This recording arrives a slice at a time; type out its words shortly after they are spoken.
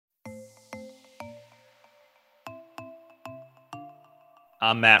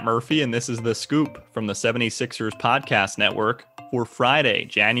I'm Matt Murphy, and this is The Scoop from the 76ers Podcast Network for Friday,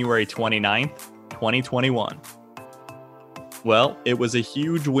 January 29th, 2021. Well, it was a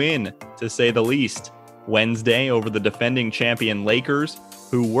huge win, to say the least, Wednesday over the defending champion Lakers,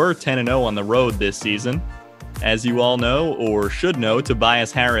 who were 10-0 on the road this season. As you all know, or should know,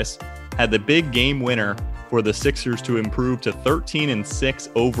 Tobias Harris had the big game winner for the Sixers to improve to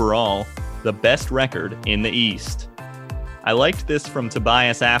 13-6 overall, the best record in the East. I liked this from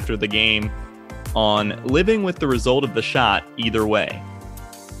Tobias after the game on living with the result of the shot either way.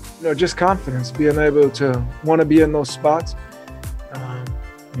 Just confidence, being able to want to be in those spots.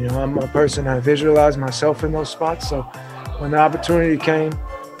 I'm a person that visualize myself in those spots. So when the opportunity came,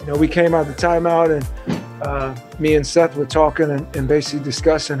 we came out the timeout and me and Seth were talking and basically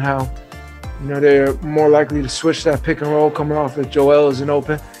discussing how, they're more likely to switch that pick and roll coming off if Joel isn't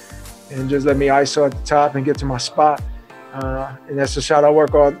open and just let me ISO at the top and get to my spot. And that's a shot I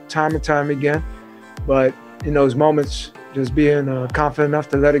work on time and time again. But in those moments, just being confident enough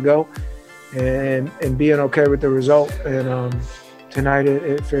to let it go and being okay with the result. And tonight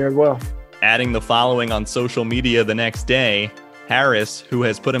it fared well. Adding the following on social media the next day, Harris, who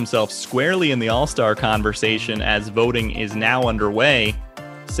has put himself squarely in the All-Star conversation as voting is now underway,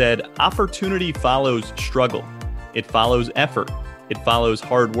 said, "Opportunity follows struggle. It follows effort. It follows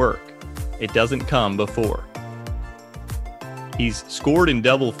hard work. It doesn't come before." He's scored in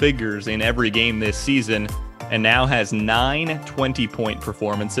double figures in every game this season and now has 9 20-point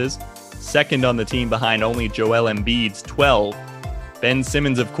performances, second on the team behind only Joel Embiid's 12. Ben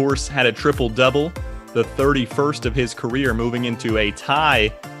Simmons, of course, had a triple-double, the 31st of his career, moving into a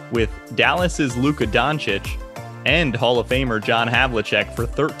tie with Dallas's Luka Doncic and Hall of Famer John Havlicek for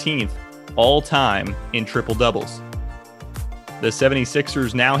 13th all-time in triple-doubles. The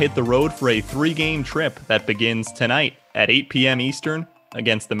 76ers now hit the road for a 3-game trip that begins tonight at 8 p.m. Eastern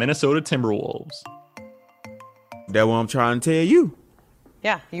against the Minnesota Timberwolves. That's what I'm trying to tell you.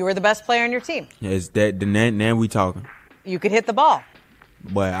 Yeah, you were the best player on your team. Is that now we talking? You could hit the ball.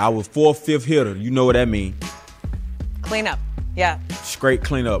 But I was 4th, 5th hitter. You know what that means. Clean up. Yeah. Straight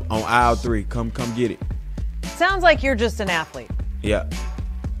clean up on aisle 3. Come get it. Sounds like you're just an athlete. Yeah.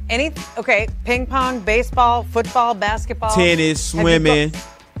 Okay, ping pong, baseball, football, basketball. Tennis, swimming,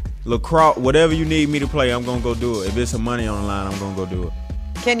 lacrosse, whatever you need me to play, I'm going to go do it. If it's some money on the line, I'm going to go do it.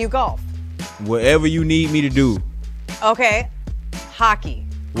 Can you golf? Whatever you need me to do. Okay. Hockey.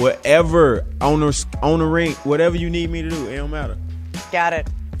 Whatever, on the rink, whatever you need me to do, it don't matter. Got it.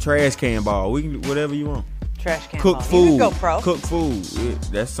 Trash can ball, we can whatever you want. Trash can Cook ball. food. You could go pro. Cook food.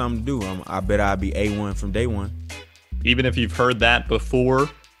 That's something to do. I bet I'll be A1 from day one. Even if you've heard that before,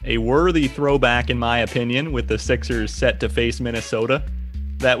 a worthy throwback in my opinion with the Sixers set to face Minnesota.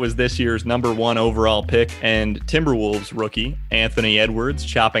 That was this year's number 1 overall pick and Timberwolves rookie, Anthony Edwards,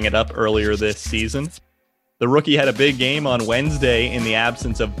 chopping it up earlier this season. The rookie had a big game on Wednesday in the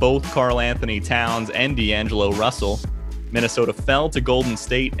absence of both Karl Anthony Towns and D'Angelo Russell. Minnesota fell to Golden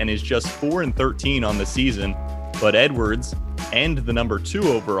State and is just 4-13 on the season, but Edwards and the number 2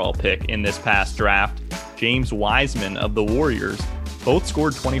 overall pick in this past draft, James Wiseman of the Warriors, both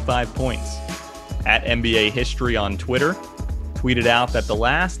scored 25 points. At NBA History on Twitter, tweeted out that the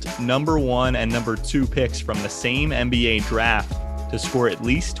last number 1 and number 2 picks from the same NBA draft to score at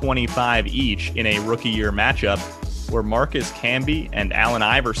least 25 each in a rookie year matchup were Marcus Camby and Allen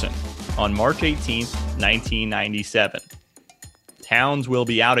Iverson on March 18, 1997. Towns will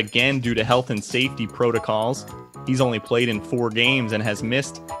be out again due to health and safety protocols. He's only played in 4 games and has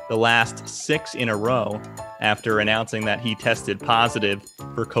missed the last 6 in a row after announcing that he tested positive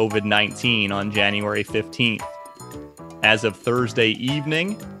for COVID-19 on January 15th. As of Thursday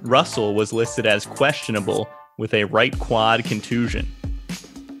evening, Russell was listed as questionable with a right quad contusion.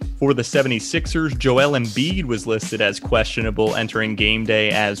 For the 76ers, Joel Embiid was listed as questionable entering game day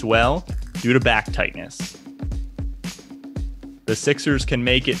as well due to back tightness. The Sixers can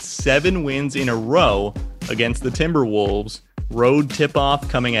make it 7 wins in a row against the Timberwolves. Road tip-off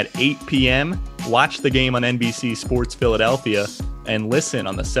coming at 8 p.m. Watch the game on NBC Sports Philadelphia and listen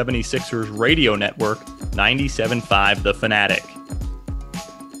on the 76ers radio network, 97.5 The Fanatic.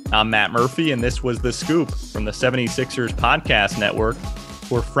 I'm Matt Murphy, and this was The Scoop from the 76ers Podcast Network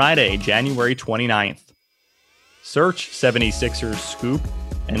for Friday, January 29th. Search 76ers Scoop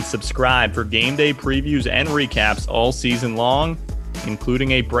and subscribe for game day previews and recaps all season long,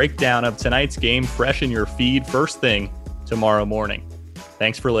 including a breakdown of tonight's game fresh in your feed first thing tomorrow morning.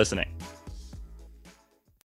 Thanks for listening.